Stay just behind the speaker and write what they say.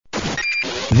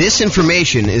This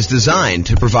information is designed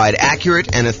to provide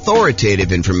accurate and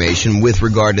authoritative information with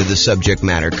regard to the subject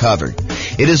matter covered.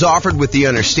 It is offered with the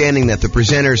understanding that the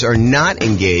presenters are not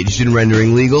engaged in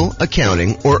rendering legal,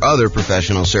 accounting, or other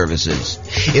professional services.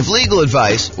 If legal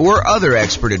advice or other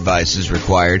expert advice is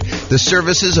required, the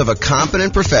services of a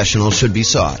competent professional should be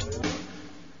sought.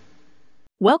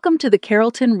 Welcome to the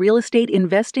Carrollton Real Estate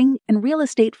Investing and Real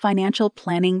Estate Financial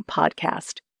Planning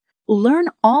Podcast. Learn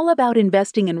all about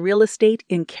investing in real estate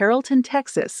in Carrollton,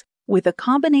 Texas, with a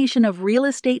combination of real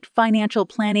estate financial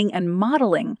planning and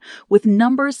modeling with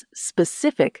numbers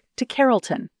specific to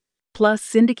Carrollton, plus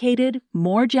syndicated,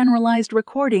 more generalized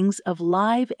recordings of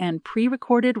live and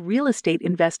pre-recorded real estate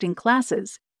investing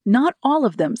classes, not all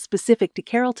of them specific to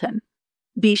Carrollton.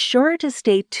 Be sure to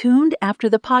stay tuned after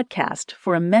the podcast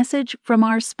for a message from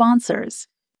our sponsors.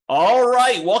 All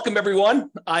right. Welcome,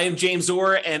 everyone. I am James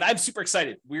Orr, and I'm super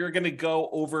excited. We're going to go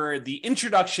over the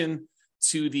introduction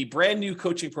to the brand new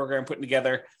coaching program I'm putting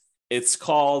together. It's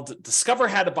called Discover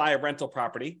How to Buy a Rental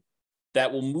Property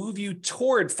that will move you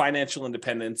toward financial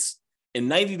independence in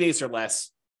 90 days or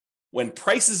less when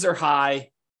prices are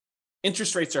high,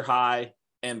 interest rates are high,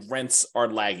 and rents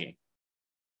are lagging.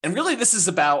 And really, this is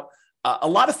about a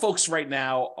lot of folks right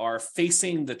now are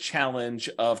facing the challenge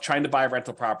of trying to buy a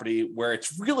rental property where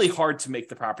it's really hard to make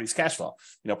the property's cash flow.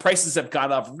 Prices have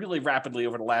gone up really rapidly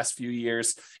over the last few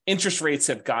years. Interest rates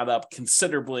have gone up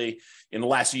considerably in the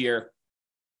last year.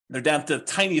 They're down to the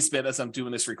tiniest bit as I'm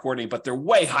doing this recording, but they're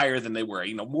way higher than they were,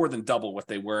 more than double what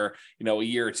they were, a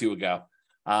year or two ago.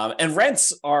 And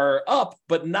rents are up,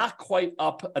 but not quite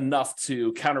up enough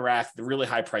to counteract the really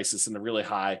high prices and the really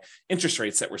high interest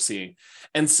rates that we're seeing.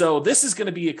 And so this is going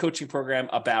to be a coaching program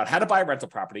about how to buy a rental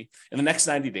property in the next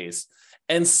 90 days,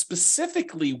 and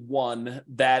specifically one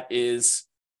that is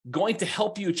going to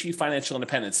help you achieve financial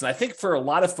independence. And I think for a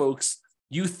lot of folks,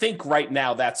 you think right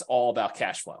now that's all about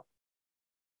cash flow.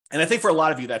 And I think for a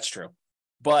lot of you, that's true.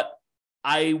 But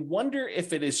I wonder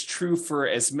if it is true for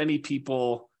as many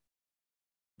people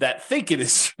that think it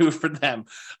is true for them.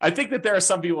 I think that there are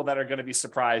some people that are going to be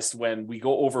surprised when we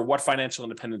go over what financial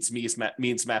independence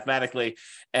means mathematically,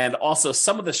 and also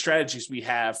some of the strategies we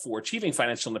have for achieving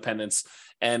financial independence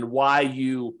and why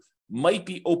you might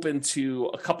be open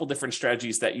to a couple different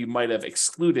strategies that you might have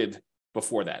excluded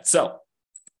before that. So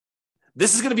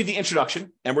this is going to be the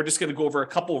introduction, and we're just going to go over a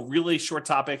couple really short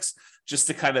topics just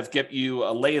to kind of get you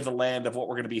a lay of the land of what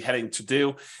we're going to be heading to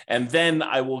do. And then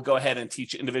I will go ahead and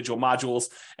teach individual modules.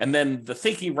 And then the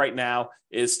thinking right now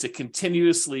is to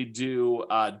continuously do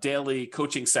daily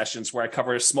coaching sessions where I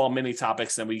cover small mini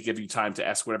topics, and we give you time to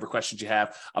ask whatever questions you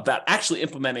have about actually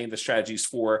implementing the strategies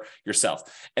for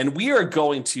yourself. And we are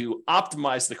going to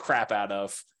optimize the crap out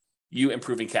of you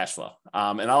improving cash flow.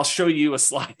 And I'll show you a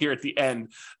slide here at the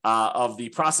end of the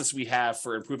process we have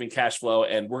for improving cash flow.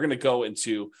 And we're going to go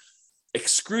into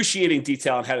excruciating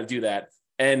detail on how to do that.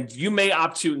 And you may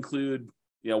opt to include,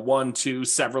 one, two,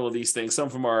 several of these things. Some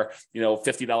of them are,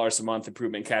 $50 a month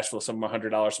improvement in cash flow. Some of them are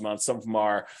 $100 a month. Some of them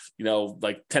are,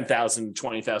 like $10,000,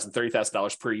 $20,000,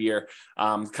 $30,000 per year,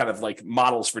 kind of like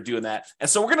models for doing that. And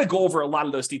so we're going to go over a lot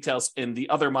of those details in the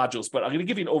other modules, but I'm going to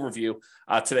give you an overview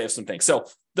today of some things. So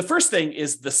the first thing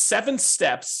is the 7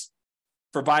 steps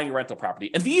for buying a rental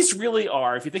property. And these really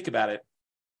are, if you think about it,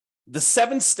 the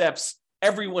 7 steps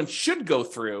everyone should go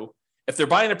through if they're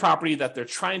buying a property that they're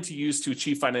trying to use to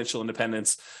achieve financial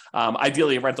independence,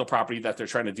 ideally a rental property that they're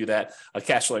trying to do that, a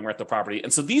cash flowing rental property.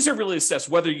 And so these are really the steps,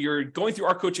 whether you're going through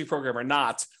our coaching program or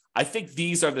not. I think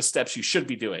these are the steps you should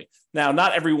be doing. Now,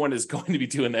 not everyone is going to be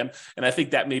doing them, and I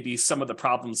think that may be some of the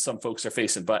problems some folks are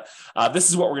facing, but this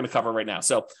is what we're going to cover right now.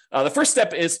 So the first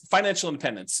step is financial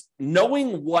independence,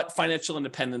 knowing what financial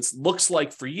independence looks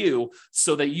like for you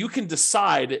so that you can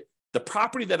decide the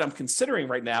property that I'm considering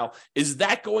right now, is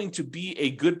that going to be a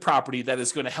good property that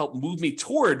is going to help move me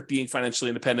toward being financially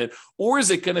independent? Or is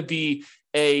it going to be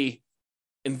a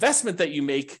investment that you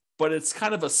make, but it's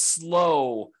kind of a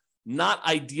slow, not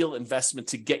ideal investment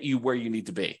to get you where you need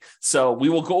to be? So we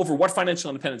will go over what financial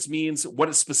independence means, what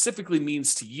it specifically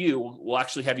means to you. We'll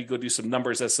actually have you go do some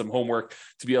numbers as some homework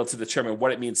to be able to determine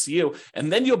what it means to you.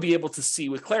 And then you'll be able to see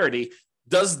with clarity,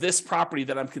 does this property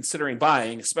that I'm considering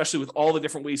buying, especially with all the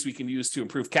different ways we can use to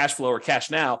improve cash flow or cash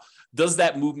now, does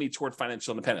that move me toward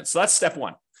financial independence? So that's step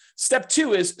 1. Step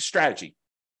 2 is strategy.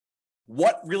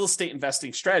 What real estate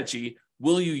investing strategy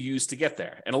will you use to get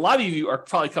there? And a lot of you are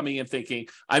probably coming in thinking,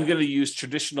 I'm going to use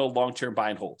traditional long-term buy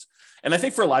and hold. And I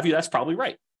think for a lot of you, that's probably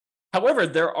right. However,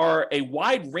 there are a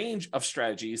wide range of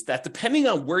strategies that, depending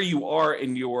on where you are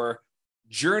in your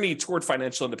journey toward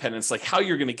financial independence, like how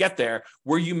you're going to get there,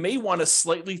 where you may want to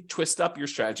slightly twist up your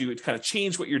strategy, kind of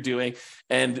change what you're doing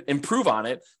and improve on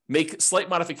it, make slight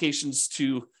modifications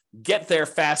to get there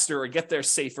faster or get there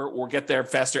safer or get there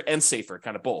faster and safer,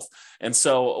 kind of both. And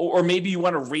so, or maybe you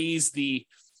want to raise the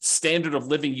standard of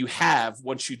living you have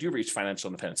once you do reach financial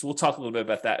independence. We'll talk a little bit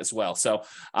about that as well. So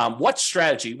what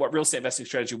real estate investing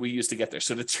strategy we use to get there?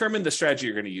 So determine the strategy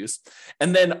you're going to use.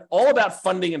 And then all about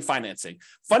funding and financing.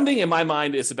 Funding in my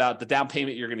mind is about the down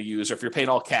payment you're going to use, or if you're paying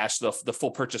all cash, the full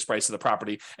purchase price of the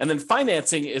property. And then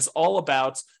financing is all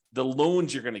about the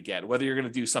loans you're going to get, whether you're going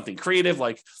to do something creative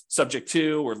like subject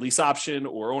to or lease option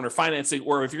or owner financing,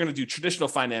 or if you're going to do traditional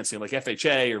financing like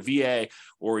FHA or VA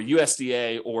or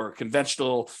USDA or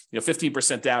conventional,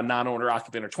 15% down, non-owner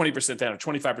occupant, or 20% down, or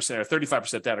 25%, or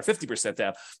 35% down, or 50%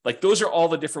 down. Like those are all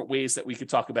the different ways that we could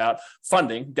talk about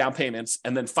funding, down payments,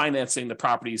 and then financing the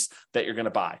properties that you're going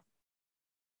to buy.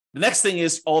 The next thing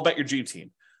is all about your dream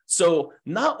team. So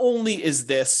not only is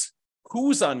this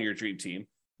who's on your dream team,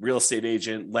 real estate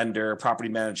agent, lender, property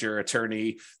manager,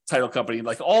 attorney, title company,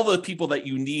 like all the people that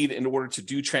you need in order to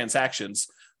do transactions,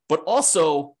 but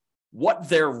also what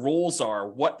their roles are,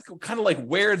 what kind of like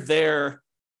where their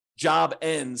job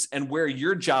ends and where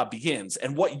your job begins,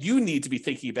 and what you need to be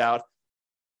thinking about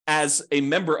as a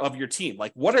member of your team.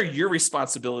 Like, what are your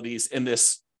responsibilities in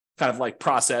this kind of like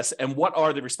process, and what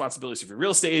are the responsibilities of your real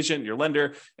estate agent, your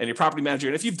lender, and your property manager?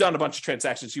 And if you've done a bunch of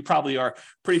transactions, you probably are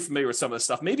pretty familiar with some of this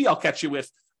stuff. Maybe I'll catch you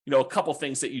with a couple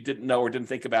things that you didn't know or didn't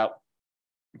think about.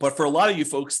 But for a lot of you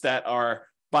folks that are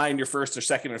buying your first or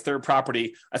second or third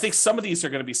property, I think some of these are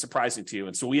going to be surprising to you.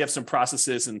 And so we have some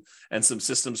processes and some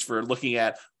systems for looking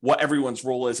at what everyone's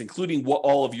role is, including what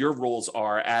all of your roles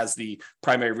are as the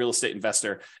primary real estate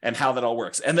investor and how that all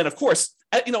works. And then, of course,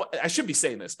 I should be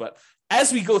saying this, but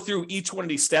as we go through each one of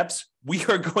these steps, we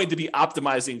are going to be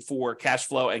optimizing for cash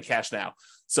flow and cash now.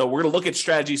 So we're going to look at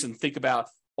strategies and think about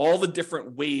all the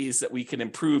different ways that we can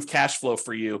improve cash flow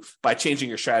for you by changing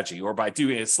your strategy, or by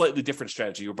doing a slightly different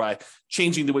strategy, or by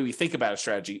changing the way we think about a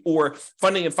strategy, or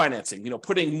funding and financing,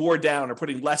 putting more down or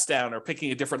putting less down, or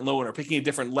picking a different loan or picking a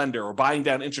different lender, or buying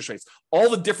down interest rates, all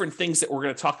the different things that we're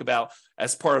going to talk about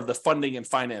as part of the funding and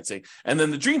financing. And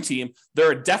then the dream team, there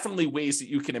are definitely ways that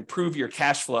you can improve your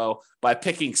cash flow by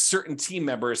picking certain team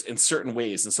members in certain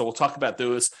ways. And so we'll talk about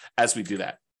those as we do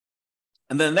that.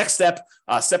 And then the next step,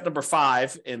 step number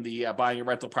 5 in the buying a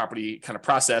rental property kind of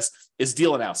process, is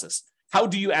deal analysis. How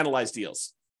do you analyze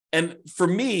deals? And for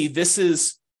me, this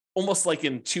is almost like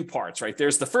in 2 parts, right?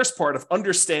 There's the first part of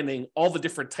understanding all the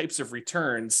different types of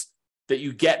returns that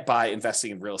you get by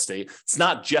investing in real estate. It's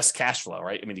not just cash flow,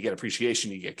 right? I mean, you get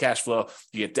appreciation, you get cash flow,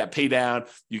 you get debt pay down,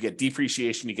 you get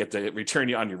depreciation, you get the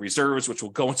return on your reserves, which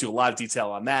we'll go into a lot of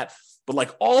detail on that. But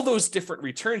like all those different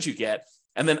returns you get,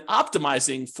 and then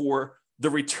optimizing for the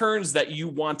returns that you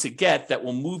want to get that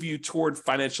will move you toward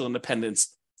financial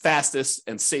independence fastest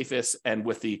and safest and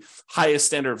with the highest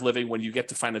standard of living when you get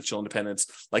to financial independence.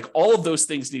 Like all of those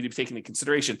things need to be taken into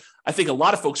consideration. I think a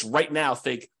lot of folks right now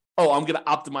think, oh, I'm going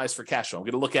to optimize for cash flow. I'm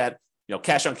going to look at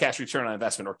cash on cash return on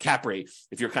investment, or cap rate,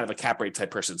 if you're kind of a cap rate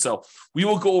type person. So we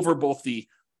will go over both the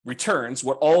returns,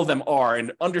 what all of them are,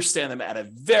 and understand them at a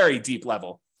very deep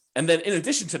level. And then in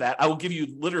addition to that, I will give you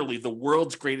literally the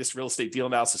world's greatest real estate deal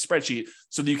analysis spreadsheet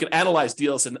so that you can analyze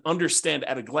deals and understand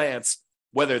at a glance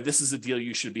whether this is a deal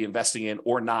you should be investing in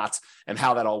or not, and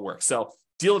how that all works. So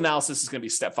deal analysis is going to be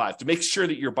step 5 to make sure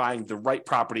that you're buying the right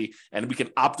property and we can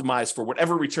optimize for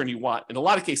whatever return you want. In a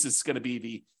lot of cases, it's going to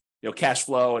be the cash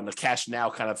flow and the cash now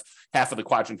kind of half of the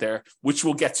quadrant there, which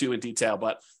we'll get to in detail.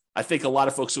 But I think a lot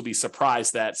of folks will be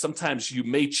surprised that sometimes you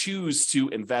may choose to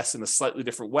invest in a slightly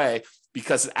different way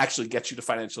because it actually gets you to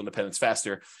financial independence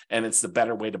faster, and it's the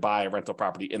better way to buy a rental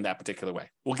property in that particular way.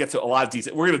 We'll get to a lot of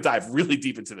detail. We're going to dive really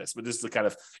deep into this, but this is the kind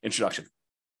of introduction.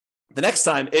 The next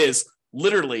time is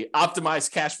literally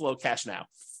optimize cash flow, cash now.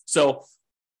 So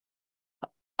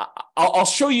I'll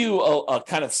show you a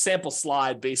kind of sample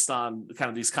slide based on kind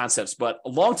of these concepts, but a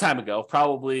long time ago,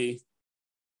 probably, if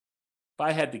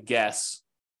I had to guess,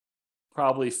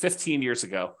 probably 15 years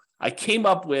ago, I came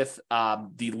up with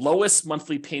the lowest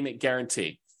monthly payment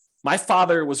guarantee. My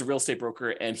father was a real estate broker,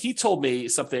 and he told me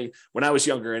something when I was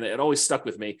younger, and it always stuck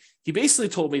with me. He basically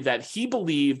told me that he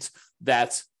believed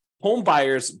that home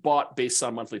buyers bought based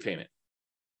on monthly payment,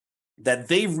 that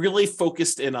they really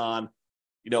focused in on,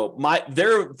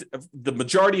 the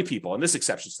majority of people, and this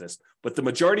exceptions to this, but the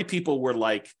majority of people were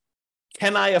like,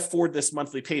 can I afford this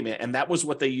monthly payment? And that was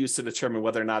what they used to determine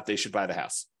whether or not they should buy the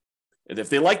house. And if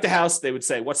they like the house, they would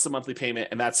say, what's the monthly payment?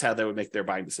 And that's how they would make their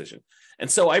buying decision. And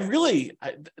so that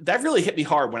really hit me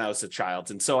hard when I was a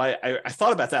child. And so I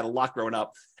thought about that a lot growing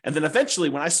up. And then eventually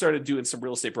when I started doing some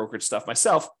real estate brokerage stuff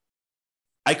myself,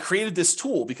 I created this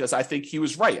tool because I think he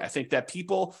was right. I think that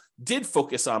people did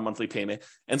focus on monthly payment.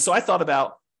 And so I thought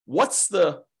about what's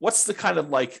the kind of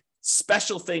like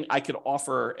special thing I could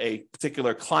offer a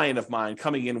particular client of mine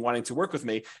coming in wanting to work with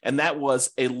me. And that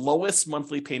was a lowest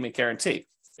monthly payment guarantee.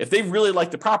 If they really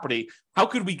like the property, how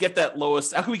could we get that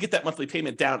monthly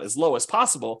payment down as low as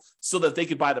possible so that they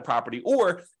could buy the property?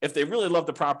 Or if they really love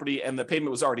the property and the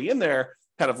payment was already in there,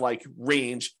 kind of like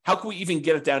range, how can we even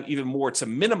get it down even more to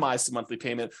minimize the monthly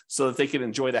payment so that they can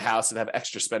enjoy the house and have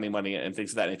extra spending money and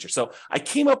things of that nature? So I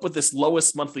came up with this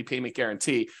lowest monthly payment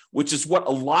guarantee, which is what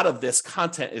a lot of this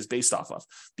content is based off of.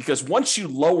 Because once you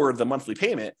lower the monthly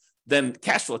payment, then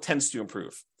cash flow tends to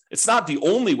improve. It's not the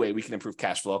only way we can improve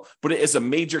cash flow, but it is a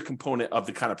major component of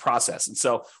the kind of process. And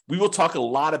so we will talk a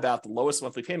lot about the lowest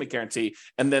monthly payment guarantee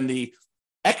and then the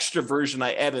extra version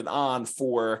I added on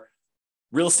for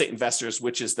real estate investors,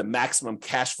 which is the maximum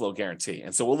cash flow guarantee.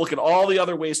 And so we'll look at all the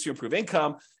other ways to improve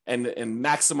income and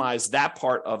maximize that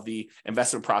part of the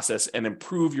investment process and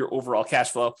improve your overall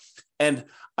cash flow. And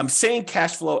I'm saying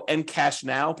cash flow and cash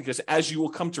now because as you will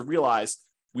come to realize,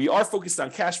 we are focused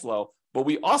on cash flow, but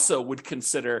we also would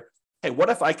consider, hey, what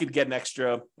if I could get an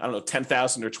extra, I don't know,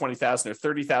 $10,000 or $20,000 or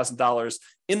 $30,000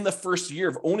 in the first year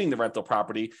of owning the rental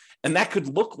property? And that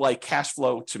could look like cash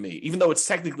flow to me, even though it's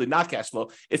technically not cash flow.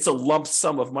 It's a lump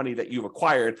sum of money that you've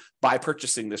acquired by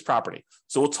purchasing this property.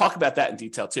 So we'll talk about that in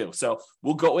detail too. So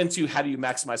we'll go into how do you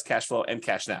maximize cash flow and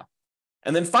cash now.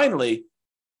 And then finally,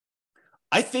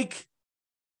 I think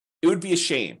it would be a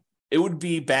shame. It would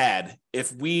be bad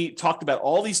if we talked about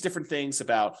all these different things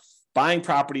about buying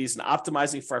properties and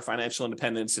optimizing for our financial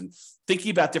independence and thinking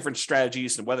about different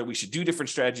strategies and whether we should do different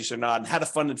strategies or not and how to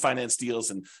fund and finance deals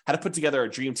and how to put together our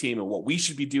dream team and what we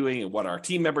should be doing and what our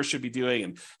team members should be doing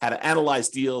and how to analyze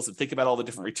deals and think about all the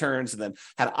different returns and then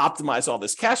how to optimize all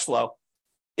this cash flow.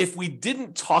 If we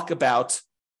didn't talk about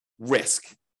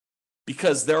risk,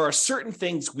 because there are certain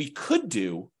things we could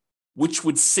do which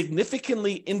would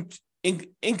significantly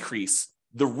increase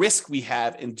the risk we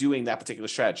have in doing that particular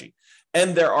strategy.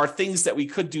 And there are things that we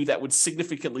could do that would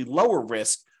significantly lower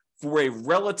risk for a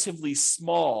relatively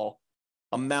small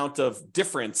amount of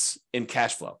difference in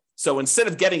cash flow. So instead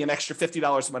of getting an extra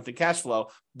 $50 a month in cash flow,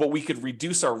 but we could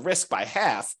reduce our risk by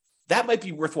half, that might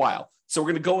be worthwhile. So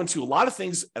we're going to go into a lot of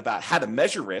things about how to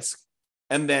measure risk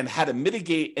and then how to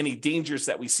mitigate any dangers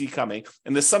that we see coming.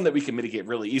 And there's some that we can mitigate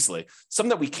really easily, some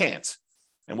that we can't.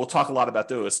 And we'll talk a lot about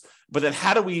those. But then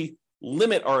how do we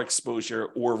limit our exposure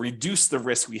or reduce the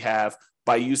risk we have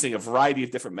by using a variety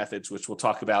of different methods, which we'll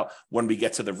talk about when we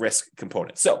get to the risk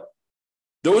component. So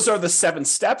those are the 7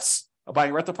 steps of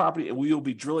buying a rental property, and we will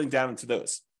be drilling down into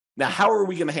those. Now, how are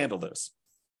we going to handle those?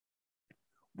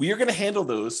 We are going to handle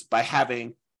those by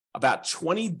having about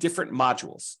 20 different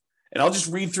modules. And I'll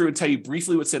just read through and tell you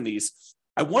briefly what's in these.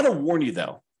 I want to warn you,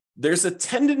 though, there's a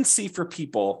tendency for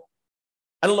people,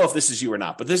 I don't know if this is you or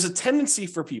not, but there's a tendency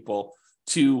for people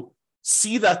to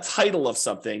see the title of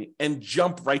something and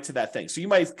jump right to that thing. So you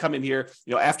might come in here,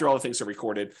 after all the things are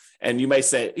recorded, and you may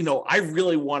say, I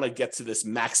really want to get to this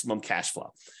maximum cash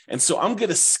flow. And so I'm going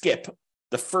to skip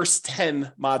the first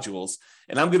 10 modules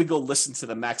and I'm going to go listen to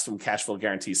the maximum cash flow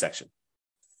guarantee section.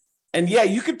 And yeah,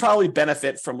 you could probably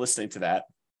benefit from listening to that,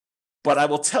 but I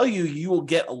will tell you, you will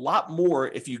get a lot more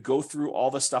if you go through all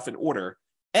the stuff in order.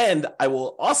 And I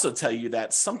will also tell you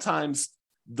that sometimes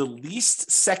the least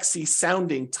sexy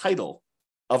sounding title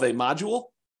of a module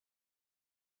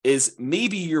is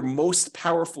maybe your most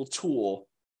powerful tool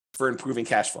for improving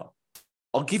cash flow.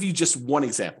 I'll give you just one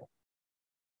example.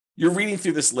 You're reading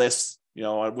through this list,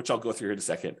 which I'll go through here in a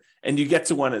second, and you get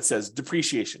to one that says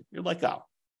depreciation. You're like, oh,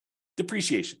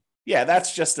 depreciation. Yeah,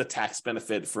 that's just a tax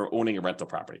benefit for owning a rental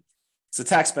property. It's a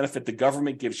tax benefit the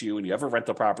government gives you when you have a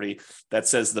rental property that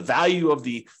says the value of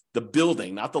the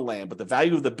building, not the land, but the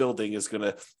value of the building is going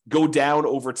to go down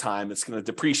over time. It's going to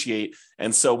depreciate.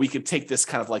 And so we can take this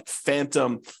kind of like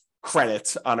phantom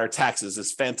credit on our taxes,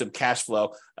 this phantom cash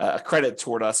flow, a credit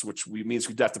toward us, which means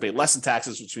we have to pay less in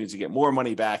taxes, which means you get more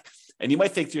money back. And you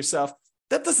might think to yourself,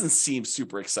 that doesn't seem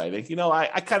super exciting.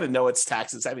 I kind of know it's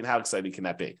taxes. I mean, how exciting can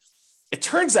that be? It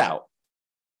turns out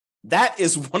that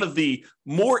is one of the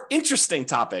more interesting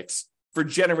topics for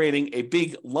generating a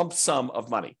big lump sum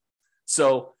of money.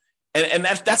 So, and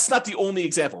that's not the only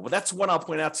example, but that's one I'll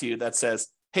point out to you that says,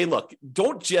 hey, look,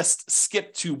 don't just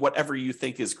skip to whatever you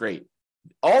think is great.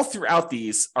 All throughout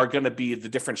these are going to be the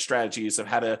different strategies of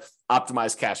how to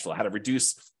optimize cash flow, how to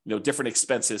reduce different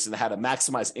expenses and how to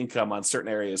maximize income on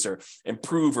certain areas or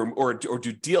improve or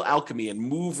do deal alchemy and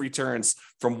move returns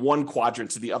from one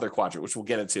quadrant to the other quadrant, which we'll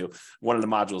get into. One of the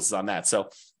modules is on that. So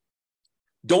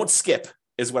don't skip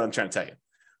is what I'm trying to tell you.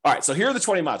 All right, so here are the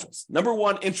 20 modules. Number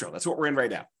 1, intro. That's what we're in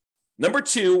right now. Number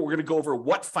 2, we're going to go over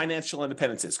what financial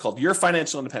independence is, called Your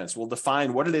Financial Independence. We'll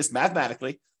define what it is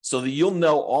mathematically so that you'll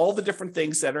know all the different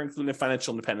things that are included in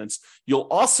financial independence. You'll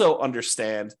also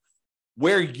understand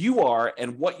where you are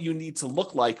and what you need to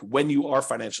look like when you are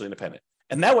financially independent.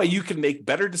 And that way you can make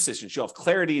better decisions. You'll have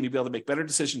clarity and you'll be able to make better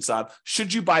decisions on,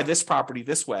 should you buy this property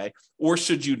this way, or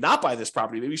should you not buy this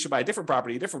property? Maybe you should buy a different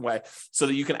property a different way so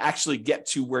that you can actually get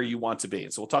to where you want to be.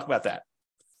 And so we'll talk about that.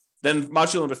 Then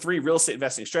module number 3, real estate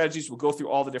investing strategies. We'll go through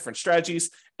all the different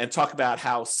strategies and talk about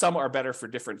how some are better for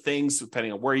different things,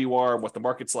 depending on where you are, what the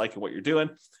market's like and what you're doing,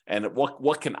 and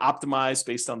what can optimize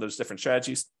based on those different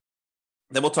strategies.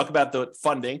 Then we'll talk about the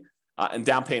funding and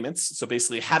down payments. So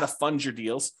basically how to fund your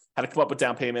deals, how to come up with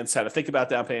down payments, how to think about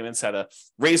down payments, how to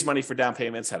raise money for down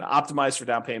payments, how to optimize for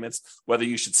down payments, whether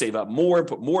you should save up more,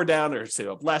 put more down, or save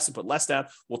up less and put less down.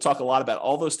 We'll talk a lot about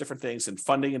all those different things and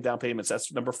funding and down payments.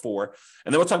 That's number 4.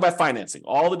 And then we'll talk about financing,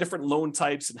 all the different loan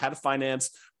types and how to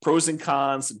finance, pros and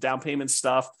cons, and down payment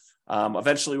stuff.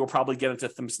 Eventually, we'll probably get into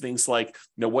some things like,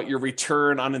 what your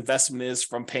return on investment is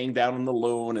from paying down on the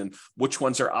loan and which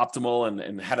ones are optimal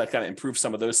and how to kind of improve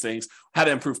some of those things, how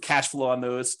to improve cash flow on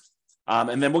those.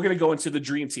 And then we're going to go into the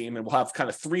Dream Team, and we'll have kind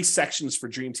of 3 sections for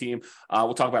Dream Team.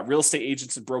 We'll talk about real estate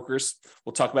agents and brokers.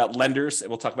 We'll talk about lenders, and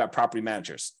we'll talk about property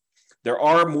managers. There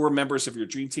are more members of your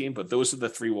Dream Team, but those are the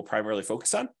 3 we'll primarily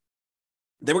focus on.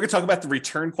 Then we're going to talk about the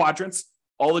return quadrants,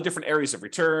 all the different areas of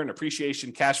return,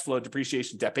 appreciation, cash flow,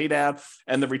 depreciation, debt pay down,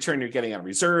 and the return you're getting on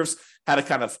reserves, how to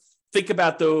kind of think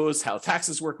about those, how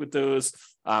taxes work with those,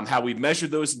 how we measure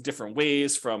those in different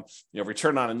ways, from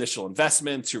return on initial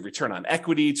investment to return on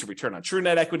equity to return on true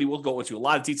net equity. We'll go into a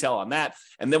lot of detail on that.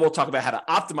 And then we'll talk about how to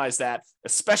optimize that,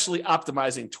 especially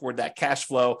optimizing toward that cash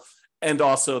flow and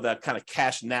also that kind of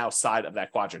cash now side of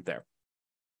that quadrant there.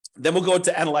 Then we'll go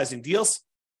into analyzing deals.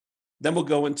 Then we'll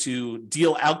go into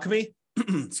deal alchemy.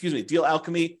 Deal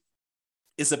alchemy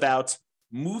is about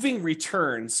moving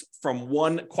returns from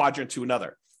one quadrant to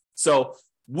another. So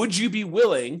would you be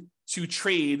willing to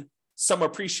trade some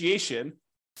appreciation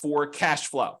for cash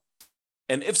flow?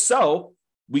 And if so,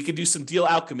 we could do some deal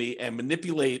alchemy and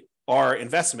manipulate our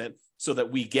investment so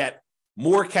that we get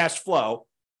more cash flow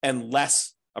and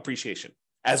less appreciation,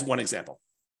 as one example.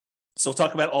 So we'll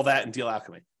talk about all that in deal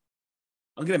alchemy.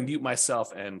 I'm going to mute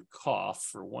myself and cough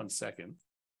for 1 second.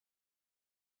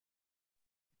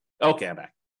 Okay, I'm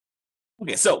back.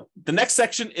 Okay, so the next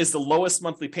section is the lowest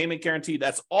monthly payment guarantee.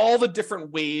 That's all the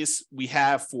different ways we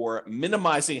have for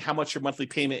minimizing how much your monthly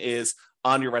payment is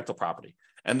on your rental property.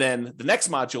 And then the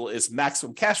next module is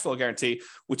maximum cash flow guarantee,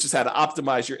 which is how to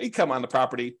optimize your income on the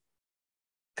property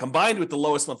combined with the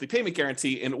lowest monthly payment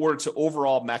guarantee in order to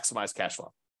overall maximize cash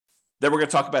flow. Then we're going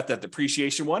to talk about that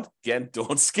depreciation one. Again,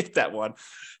 don't skip that one.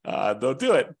 Don't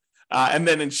do it. And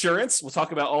then insurance. We'll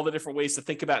talk about all the different ways to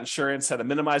think about insurance, how to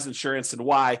minimize insurance, and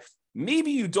why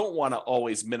maybe you don't want to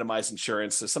always minimize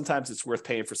insurance. So sometimes it's worth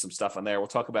paying for some stuff on there. We'll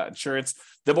talk about insurance.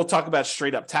 Then we'll talk about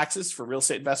straight up taxes for real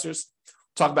estate investors.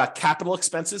 We'll talk about capital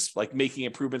expenses, like making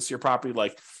improvements to your property,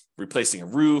 like replacing a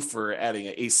roof or adding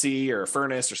an AC or a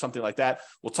furnace or something like that.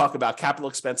 We'll talk about capital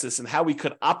expenses and how we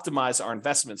could optimize our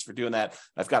investments for doing that.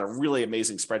 I've got a really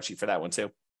amazing spreadsheet for that one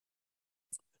too.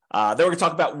 Then we're going to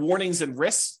talk about warnings and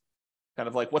risks, kind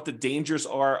of like what the dangers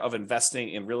are of investing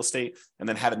in real estate and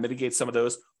then how to mitigate some of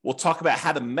those. We'll talk about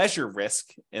how to measure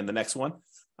risk in the next one,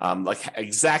 like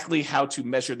exactly how to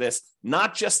measure this,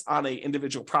 not just on an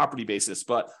individual property basis,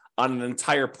 but on an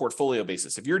entire portfolio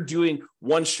basis. If you're doing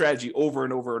one strategy over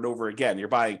and over and over again, you're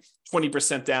buying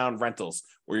 20% down rentals,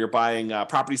 or you're buying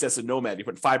properties as a nomad, you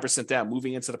put 5% down,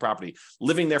 moving into the property,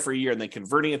 living there for a year, and then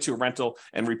converting it to a rental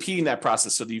and repeating that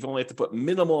process so that you've only have to put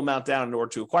minimal amount down in order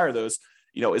to acquire those.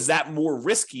 Is that more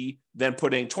risky than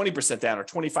putting 20% down or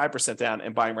 25% down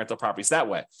and buying rental properties that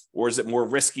way? Or is it more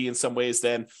risky in some ways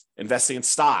than investing in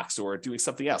stocks or doing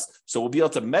something else? So we'll be able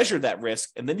to measure that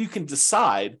risk, and then you can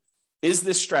decide, is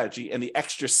this strategy and the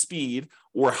extra speed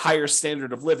or higher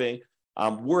standard of living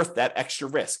worth that extra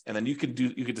risk? And then you can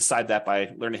decide that by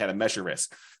learning how to measure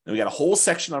risk. And we got a whole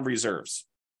section on reserves.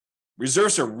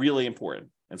 Reserves are really important.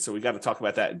 And so we got to talk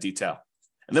about that in detail.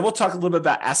 And then we'll talk a little bit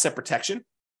about asset protection.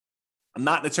 I'm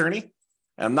not an attorney,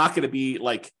 and I'm not going to be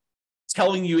like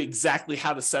telling you exactly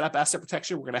how to set up asset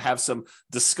protection. We're going to have some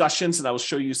discussions, and I will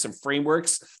show you some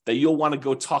frameworks that you'll want to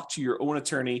go talk to your own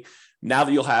attorney now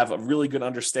that you'll have a really good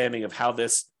understanding of how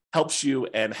this helps you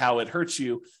and how it hurts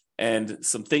you and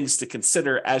some things to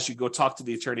consider as you go talk to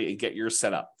the attorney and get yours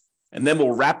set up. And then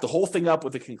we'll wrap the whole thing up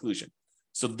with a conclusion.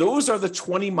 So those are the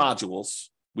 20 modules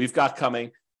we've got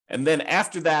coming. And then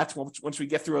after that, once we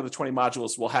get through all the 20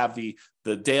 modules, we'll have the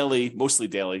daily, mostly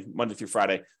daily, Monday through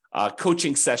Friday,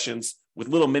 coaching sessions with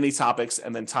little mini topics,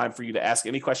 and then time for you to ask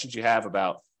any questions you have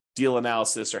about deal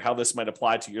analysis or how this might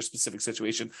apply to your specific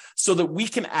situation, so that we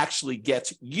can actually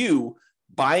get you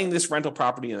buying this rental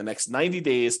property in the next 90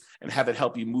 days and have it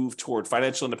help you move toward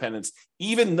financial independence,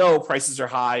 even though prices are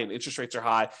high and interest rates are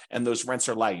high and those rents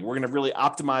are lagging. We're going to really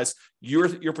optimize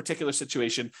your particular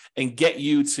situation and get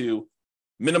you to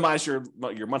minimize your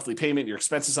monthly payment, your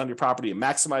expenses on your property, and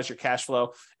maximize your cash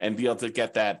flow and be able to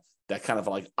get that kind of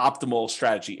like optimal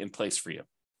strategy in place for you.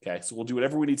 Okay, so we'll do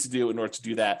whatever we need to do in order to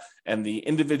do that. And the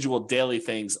individual daily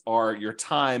things are your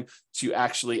time to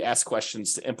actually ask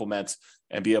questions, to implement,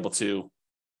 and be able to,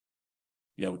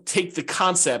 take the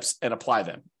concepts and apply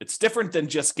them. It's different than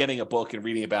just getting a book and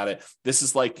reading about it. This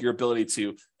is like your ability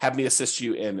to have me assist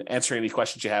you in answering any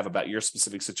questions you have about your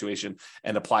specific situation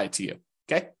and apply it to you.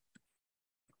 Okay.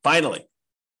 Finally.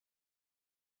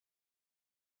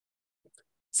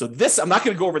 So this, I'm not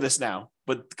going to go over this now,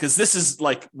 but because this is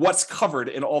like what's covered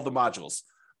in all the modules,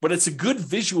 but it's a good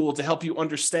visual to help you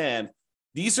understand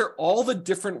these are all the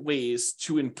different ways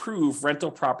to improve rental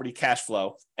property cash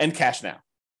flow and cash now.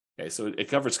 Okay, so it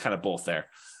covers kind of both there.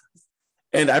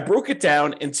 And I broke it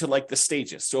down into like the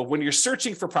stages. So when you're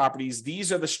searching for properties,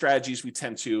 these are the strategies we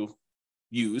tend to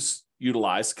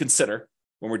utilize, consider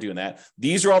when we're doing that.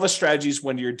 These are all the strategies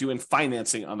when you're doing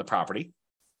financing on the property.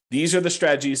 These are the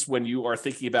strategies when you are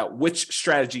thinking about which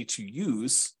strategy to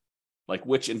use, like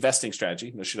which investing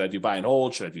strategy. Should I do buy and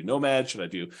hold? Should I do nomad? Should I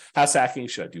do house hacking?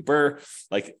 Should I do BRRRR?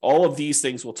 Like all of these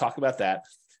things, we'll talk about that.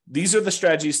 These are the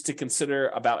strategies to consider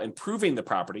about improving the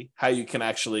property, how you can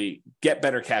actually get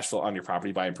better cash flow on your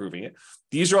property by improving it.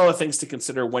 These are all the things to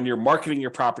consider when you're marketing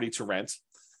your property to rent.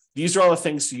 These are all the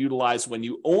things to utilize when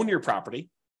you own your property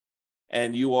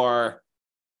and you are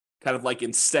kind of like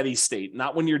in steady state,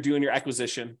 not when you're doing your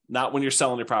acquisition, not when you're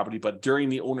selling your property, but during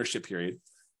the ownership period.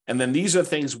 And then these are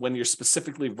things when you're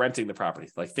specifically renting the property,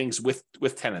 like things with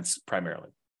tenants primarily.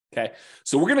 Okay.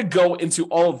 So we're going to go into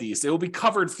all of these. They will be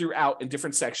covered throughout in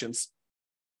different sections.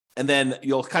 And then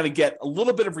you'll kind of get a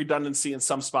little bit of redundancy in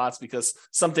some spots because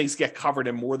some things get covered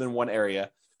in more than one area.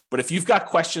 But if you've got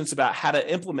questions about how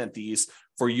to implement these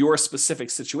for your specific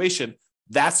situation,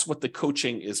 that's what the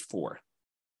coaching is for.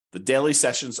 The daily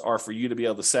sessions are for you to be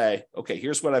able to say, okay,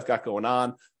 here's what I've got going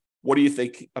on. What do you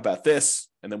think about this?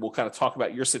 And then we'll kind of talk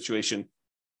about your situation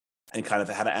and kind of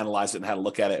how to analyze it and how to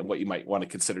look at it and what you might want to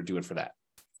consider doing for that.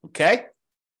 Okay,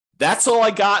 that's all I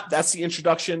got. That's the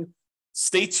introduction.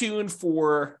 Stay tuned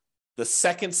for the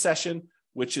second session,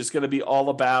 which is going to be all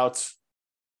about,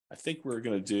 I think we're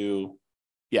going to do,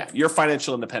 your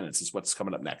financial independence is what's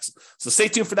coming up next. So stay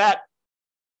tuned for that.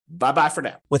 Bye-bye for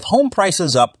now. With home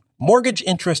prices up, mortgage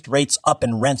interest rates up,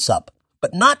 and rents up,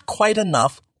 but not quite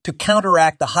enough to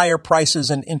counteract the higher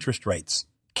prices and interest rates.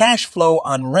 Cash flow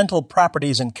on rental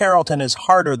properties in Carrollton is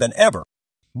harder than ever.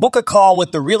 Book a call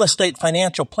with the Real Estate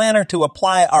Financial Planner to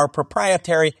apply our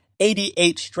proprietary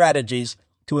 88 strategies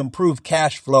to improve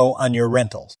cash flow on your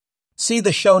rentals. See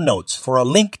the show notes for a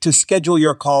link to schedule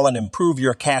your call and improve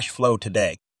your cash flow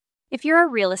today. If you're a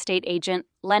real estate agent,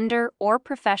 lender, or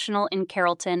professional in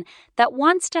Carrollton that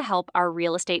wants to help our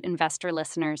real estate investor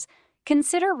listeners,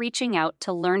 consider reaching out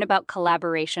to learn about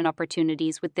collaboration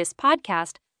opportunities with this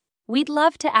podcast. We'd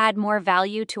love to add more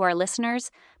value to our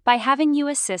listeners by having you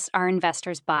assist our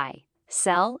investors buy,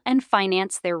 sell, and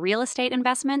finance their real estate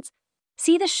investments.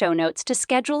 See the show notes to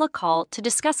schedule a call to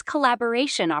discuss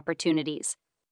collaboration opportunities.